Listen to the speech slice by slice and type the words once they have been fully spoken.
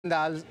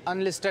the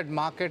unlisted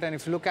market, and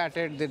if you look at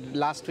it,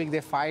 last week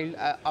they filed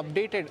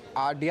updated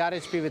our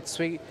DRHP with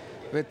Swiggy,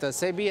 with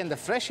sebi, and the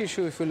fresh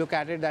issue, if you look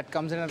at it, that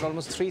comes in at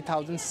almost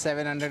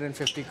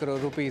 3,750 crore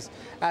rupees.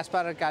 As per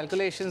our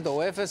calculations, the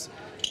OFS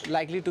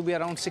likely to be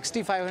around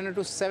 6,500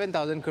 to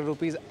 7,000 crore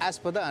rupees as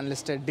per the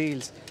unlisted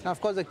deals. Now,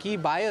 of course, the key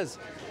buyers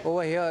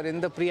over here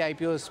in the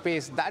pre-IPO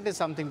space, that is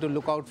something to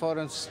look out for.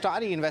 And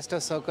Starry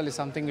Investor Circle is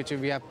something which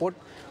we have put.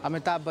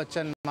 Amitabh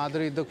Bachchan,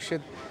 Madhuri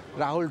Dixit,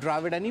 Rahul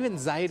Dravid, and even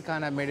Zahir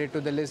Khan have made it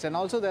to the list. And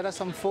also there are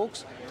some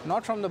folks,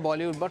 not from the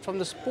Bollywood, but from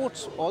the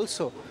sports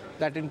also.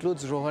 That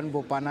includes Rohan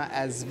Bopana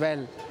as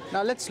well.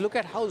 Now let's look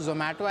at how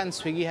Zomato and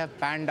Swiggy have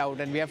panned out,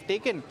 and we have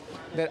taken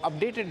their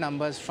updated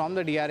numbers from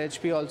the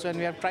DRHP also, and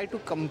we have tried to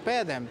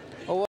compare them.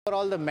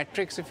 Overall, the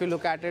metrics, if you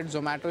look at it,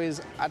 Zomato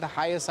is at the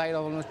higher side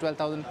of almost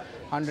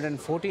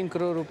 12,114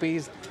 crore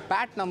rupees.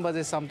 PAT numbers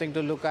is something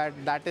to look at.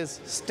 That is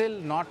still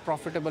not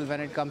profitable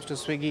when it comes to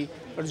Swiggy,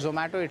 but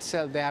Zomato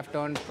itself, they have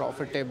turned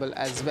profitable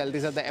as well.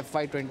 These are the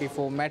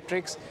FY24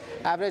 metrics.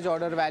 Average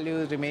order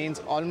value remains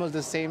almost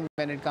the same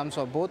when it comes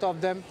for both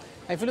of them.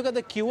 If you look at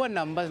the Q1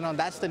 numbers, now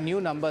that's the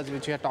new numbers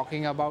which we are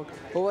talking about.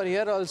 Over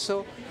here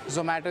also,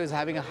 Zomato is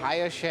having a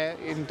higher share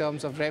in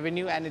terms of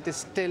revenue, and it is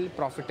still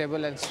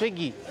profitable, and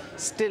Swiggy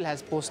still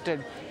has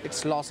posted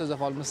its losses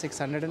of almost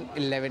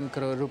 611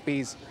 crore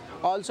rupees.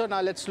 Also, now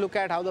let's look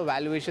at how the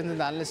valuations in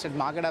the unlisted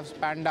market have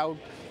panned out.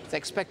 It's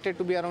expected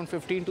to be around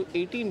 $15 to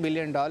 $18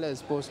 billion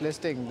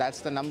post-listing.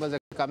 That's the numbers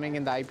that are coming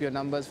in the IPO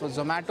numbers for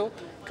Zomato.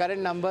 Current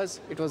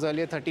numbers, it was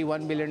earlier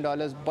 $31 billion,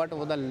 but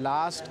over the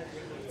last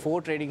 4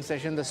 trading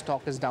sessions, the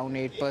stock is down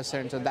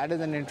 8%. So that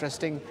is an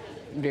interesting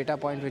data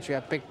point which we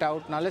have picked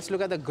out. Now let's look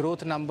at the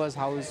growth numbers,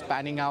 how it's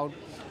panning out.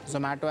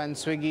 Zomato and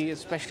Swiggy,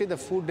 especially the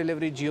food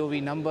delivery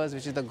GOV numbers,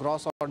 which is the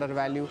gross order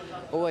value.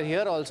 Over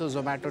here also,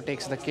 Zomato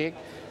takes the cake.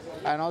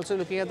 And also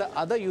looking at the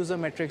other user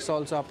metrics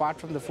also, apart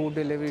from the food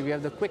delivery, we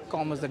have the quick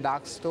commerce, the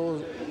dark store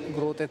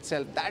growth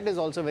itself. That is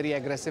also very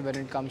aggressive when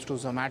it comes to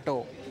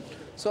Zomato.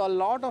 So a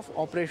lot of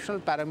operational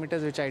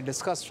parameters which I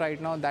discussed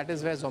right now, that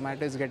is where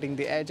Zomato is getting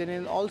the edge.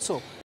 And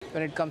also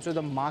when it comes to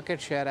the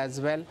market share as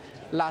well.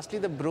 Lastly,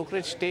 the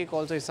brokerage stake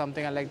also is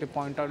something I like to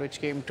point out,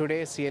 which came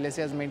today. CLSA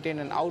has maintained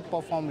an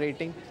outperform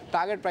rating.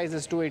 Target price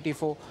is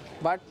 284,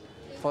 but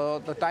for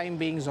the time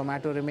being,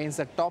 Zomato remains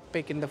the top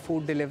pick in the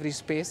food delivery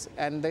space,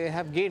 and they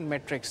have gained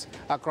metrics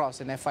across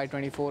in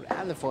FY24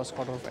 and the first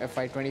quarter of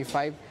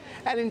FY25.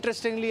 And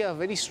interestingly, a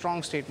very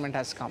strong statement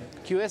has come.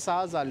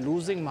 QSRs are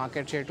losing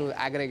market share to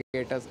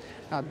aggregators.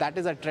 Now, that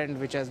is a trend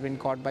which has been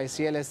caught by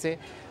CLSA.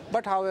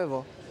 But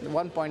however,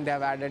 one point they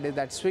have added is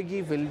that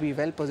Swiggy will be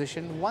well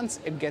positioned once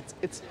it gets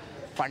its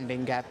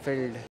funding gap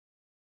filled.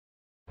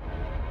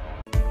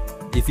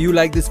 If you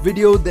like this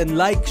video, then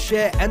like,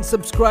 share and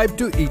subscribe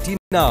to ET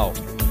Now.